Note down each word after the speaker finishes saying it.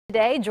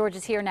Today, George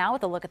is here now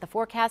with a look at the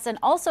forecast and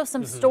also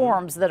some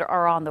storms that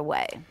are on the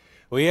way.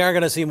 We are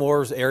going to see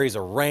more areas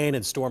of rain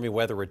and stormy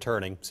weather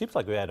returning. Seems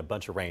like we had a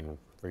bunch of rain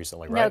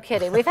recently, right? No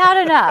kidding. We've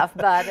had enough,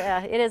 but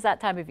it is that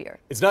time of year.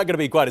 It's not going to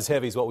be quite as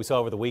heavy as what we saw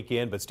over the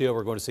weekend, but still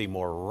we're going to see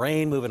more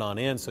rain moving on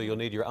in, so you'll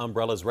need your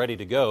umbrellas ready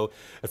to go.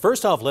 But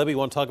first off, Libby, we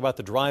want to talk about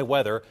the dry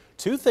weather.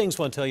 Two things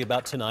I want to tell you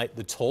about tonight.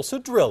 The Tulsa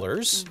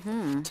Drillers.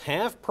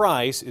 Taft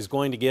Price is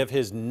going to give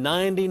his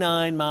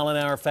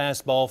 99-mile-an-hour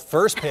fastball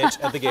first pitch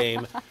at the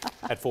game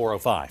at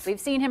 4:05. We've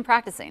seen him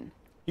practicing.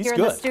 He's here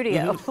good. In the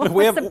studio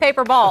We have some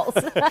paper balls.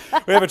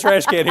 We have a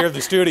trash can here at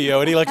the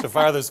studio, and he likes to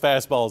fire those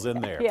fastballs in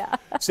there. Yeah.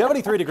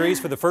 73 degrees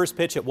for the first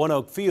pitch at One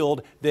Oak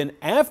Field. Then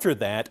after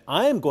that,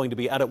 I am going to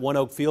be out at One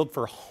Oak Field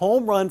for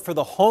Home Run for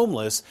the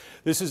Homeless.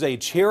 This is a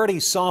charity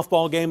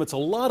softball game. It's a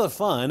lot of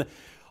fun.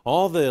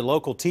 All the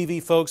local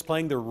TV folks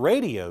playing their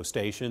radio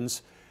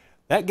stations.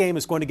 That game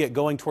is going to get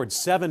going towards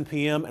 7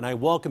 p.m. and I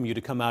welcome you to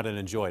come out and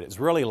enjoy it. It's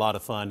really a lot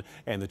of fun,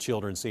 and the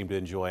children seem to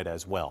enjoy it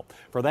as well.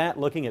 For that,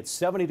 looking at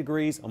 70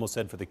 degrees, almost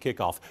said for the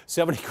kickoff,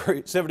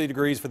 70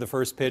 degrees for the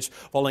first pitch,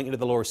 falling into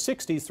the lower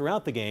 60s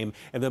throughout the game,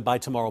 and then by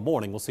tomorrow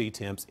morning, we'll see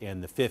temps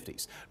in the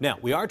 50s. Now,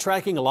 we are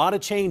tracking a lot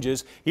of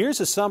changes. Here's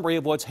a summary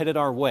of what's headed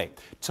our way.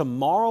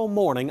 Tomorrow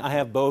morning, I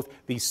have both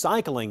the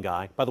cycling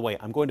guy. By the way,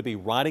 I'm going to be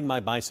riding my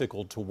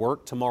bicycle to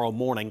work tomorrow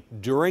morning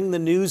during the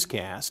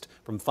newscast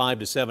from 5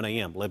 to 7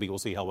 a.m. Libby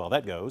will see how well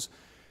that goes.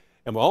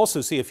 And we'll also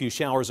see a few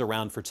showers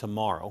around for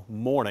tomorrow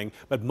morning,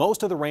 but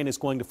most of the rain is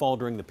going to fall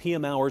during the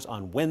PM hours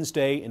on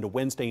Wednesday into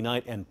Wednesday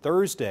night and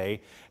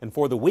Thursday. And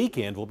for the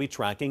weekend, we'll be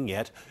tracking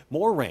yet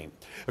more rain.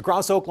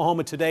 Across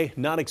Oklahoma today,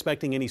 not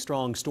expecting any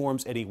strong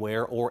storms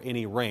anywhere or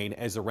any rain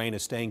as the rain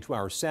is staying to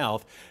our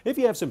south. If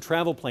you have some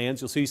travel plans,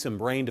 you'll see some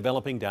rain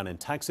developing down in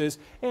Texas,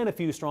 and a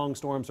few strong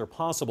storms are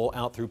possible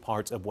out through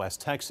parts of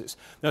West Texas.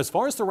 Now, as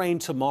far as the rain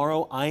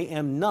tomorrow, I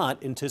am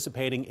not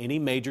anticipating any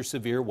major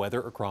severe weather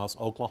across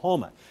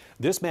Oklahoma.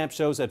 This map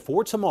shows that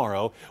for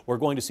tomorrow, we're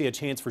going to see a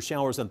chance for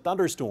showers and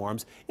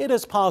thunderstorms. It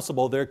is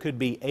possible there could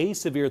be a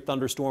severe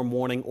thunderstorm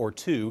warning or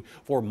two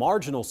for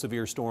marginal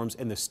severe storms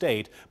in the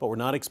state, but we're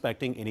not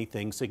expecting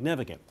anything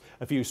significant.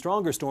 A few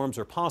stronger storms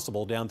are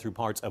possible down through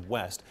parts of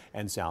West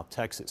and South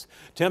Texas.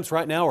 Temps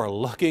right now are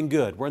looking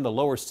good. We're in the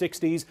lower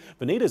 60s.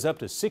 Bonita's up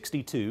to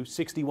 62,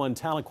 61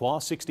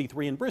 Tahlequah,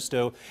 63 in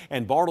Bristow,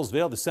 and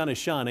Bartlesville, the sun is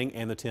shining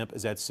and the temp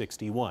is at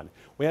 61.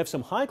 We have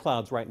some high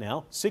clouds right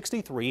now,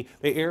 63.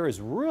 The air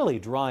is really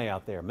dry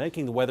out there,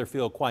 making the weather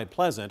feel quite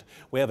pleasant.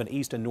 We have an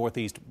east and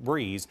northeast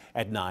breeze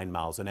at 9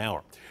 miles an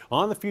hour.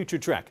 On the future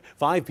track,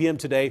 5 p.m.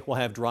 today, we'll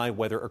have dry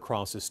weather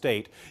across the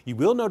state. You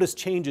will notice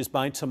changes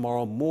by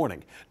tomorrow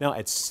morning. Now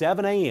at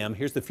 7 a.m.,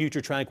 here's the future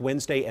track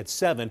Wednesday at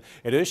 7.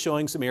 It is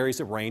showing some areas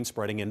of rain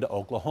spreading into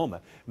Oklahoma,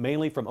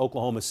 mainly from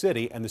Oklahoma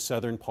City and the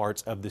southern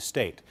parts of the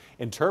state.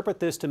 Interpret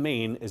this to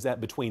mean is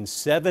that between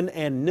 7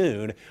 and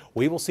noon,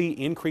 we will see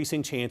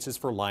increasing chances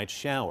for light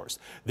showers.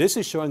 This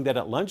is showing that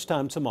at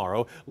lunchtime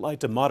tomorrow, light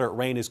to moderate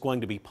rain is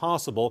going to be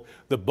possible.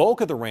 The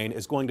bulk of the rain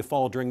is going to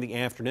fall during the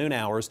afternoon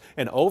hours,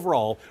 and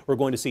overall we're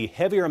going to see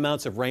heavier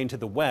amounts of rain to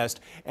the west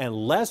and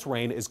less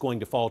rain is going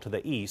to fall to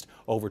the east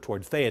over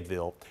toward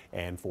Fayetteville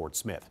and Fort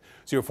Smith.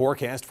 So your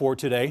forecast for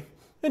today: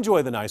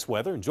 enjoy the nice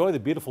weather. Enjoy the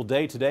beautiful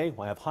day today.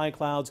 We'll have high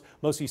clouds,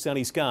 mostly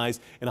sunny skies,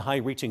 and a high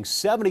reaching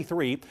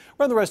 73.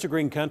 Around the rest of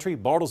Green Country,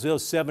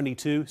 Bartlesville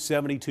 72,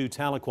 72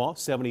 Tahlequah,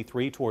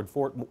 73 toward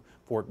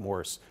Fort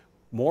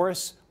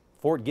Morris,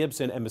 Fort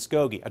Gibson, and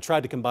Muskogee. I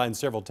tried to combine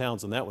several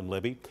towns on that one,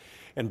 Libby.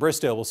 And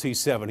Bristow will see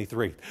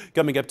 73.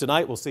 Coming up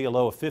tonight, we'll see a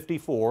low of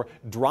 54.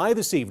 Dry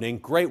this evening.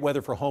 Great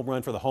weather for Home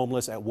Run for the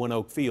Homeless at One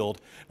Oak Field.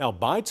 Now,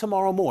 by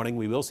tomorrow morning,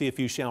 we will see a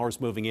few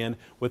showers moving in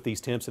with these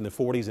temps in the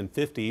 40s and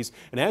 50s.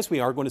 And as we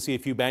are going to see a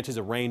few batches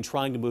of rain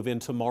trying to move in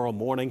tomorrow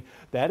morning,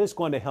 that is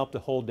going to help to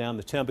hold down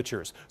the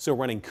temperatures. So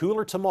running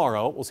cooler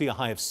tomorrow, we'll see a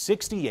high of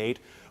 68.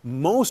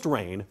 Most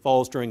rain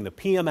falls during the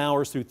PM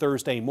hours through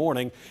Thursday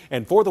morning.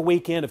 And for the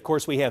weekend, of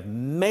course, we have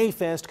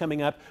Mayfest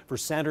coming up for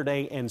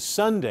Saturday and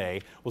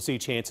Sunday. We'll see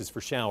chances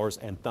for showers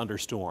and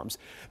thunderstorms.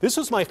 This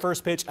was my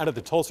first pitch out of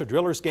the Tulsa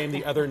Drillers game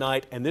the other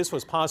night, and this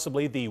was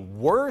possibly the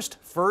worst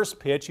first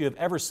pitch you have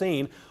ever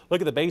seen. Look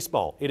at the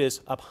baseball. It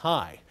is up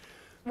high.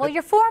 Well,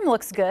 your form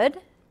looks good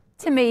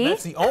to me.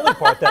 That's the only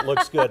part that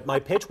looks good. My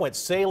pitch went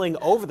sailing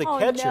over the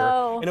catcher,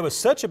 and it was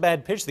such a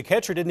bad pitch, the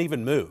catcher didn't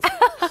even move.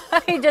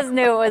 He just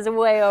knew it was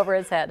way over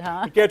his head,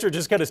 huh? The catcher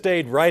just kind of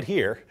stayed right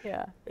here,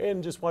 yeah,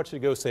 and just watched it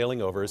go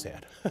sailing over his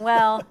head.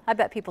 Well, I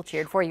bet people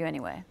cheered for you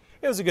anyway.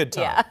 It was a good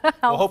time. Yeah.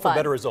 We'll hope for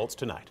better results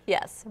tonight.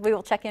 Yes, we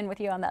will check in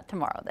with you on that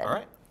tomorrow then. All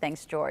right.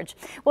 Thanks, George.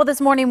 Well,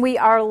 this morning we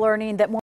are learning that more